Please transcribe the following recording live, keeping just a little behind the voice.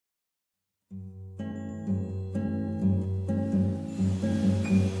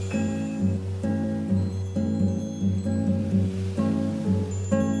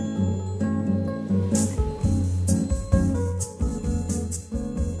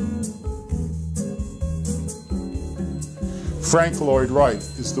Frank Lloyd Wright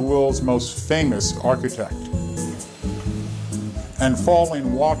is the world's most famous architect, and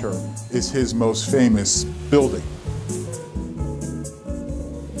Fallingwater is his most famous building.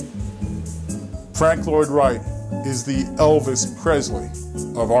 Frank Lloyd Wright is the Elvis Presley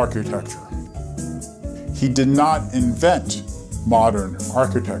of architecture. He did not invent modern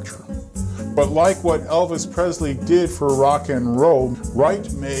architecture, but like what Elvis Presley did for rock and roll,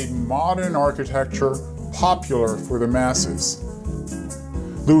 Wright made modern architecture popular for the masses.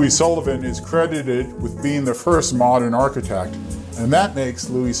 Louis Sullivan is credited with being the first modern architect, and that makes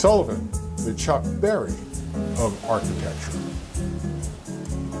Louis Sullivan the Chuck Berry of architecture.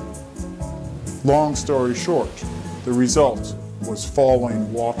 Long story short, the result was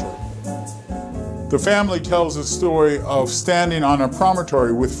Fallingwater. The family tells a story of standing on a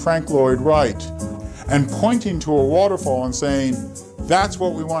promontory with Frank Lloyd Wright and pointing to a waterfall and saying, "That's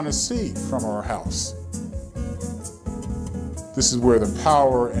what we want to see from our house." This is where the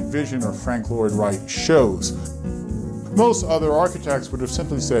power and vision of Frank Lloyd Wright shows. Most other architects would have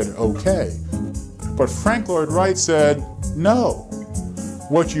simply said, "Okay." But Frank Lloyd Wright said, "No.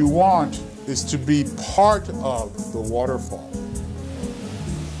 What you want is to be part of the waterfall."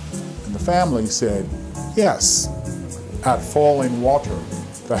 And the family said, "Yes." At Fallingwater,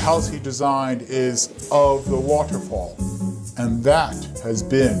 the house he designed is of the waterfall, and that has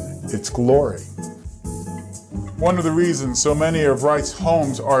been its glory. One of the reasons so many of Wright's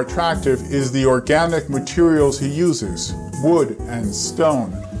homes are attractive is the organic materials he uses, wood and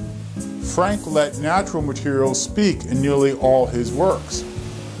stone. Frank let natural materials speak in nearly all his works.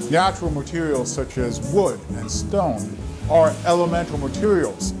 Natural materials such as wood and stone are elemental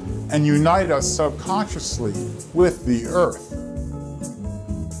materials and unite us subconsciously with the earth.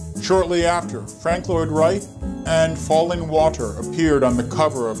 Shortly after, Frank Lloyd Wright and Fallingwater appeared on the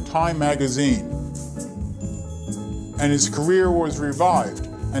cover of Time magazine, and his career was revived,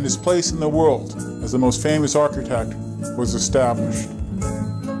 and his place in the world as the most famous architect was established.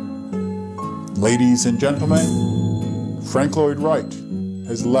 Ladies and gentlemen, Frank Lloyd Wright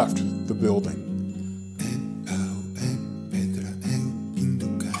has left the building.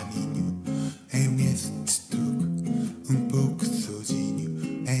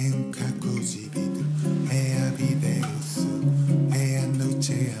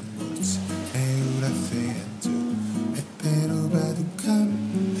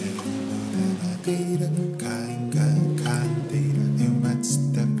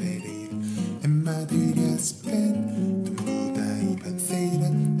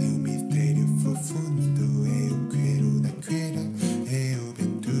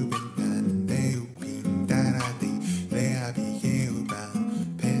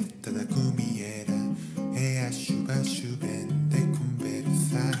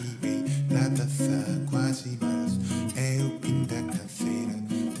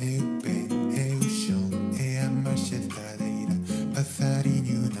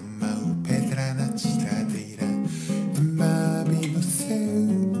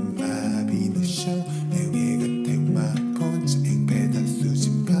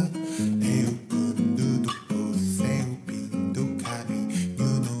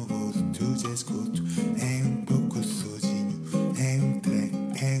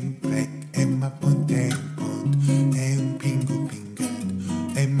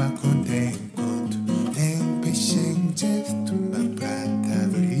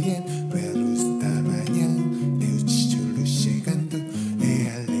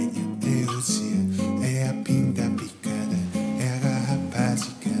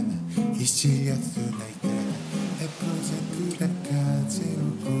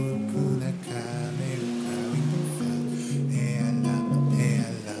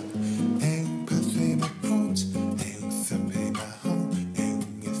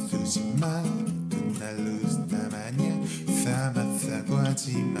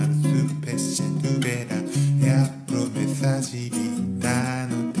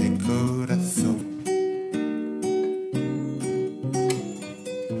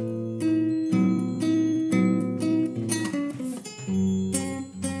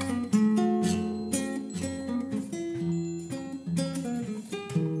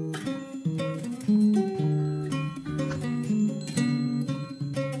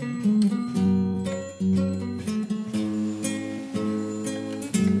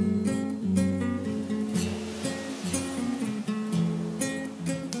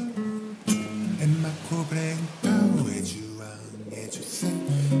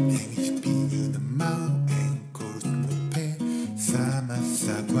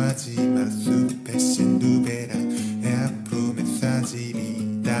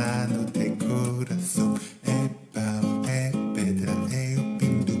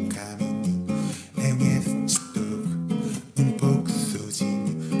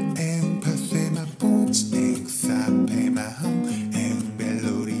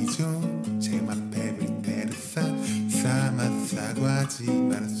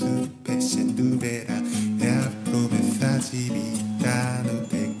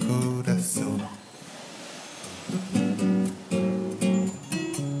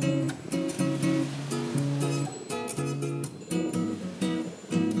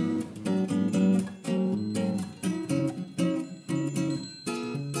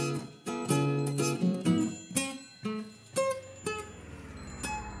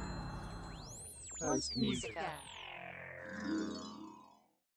 PosMusicA.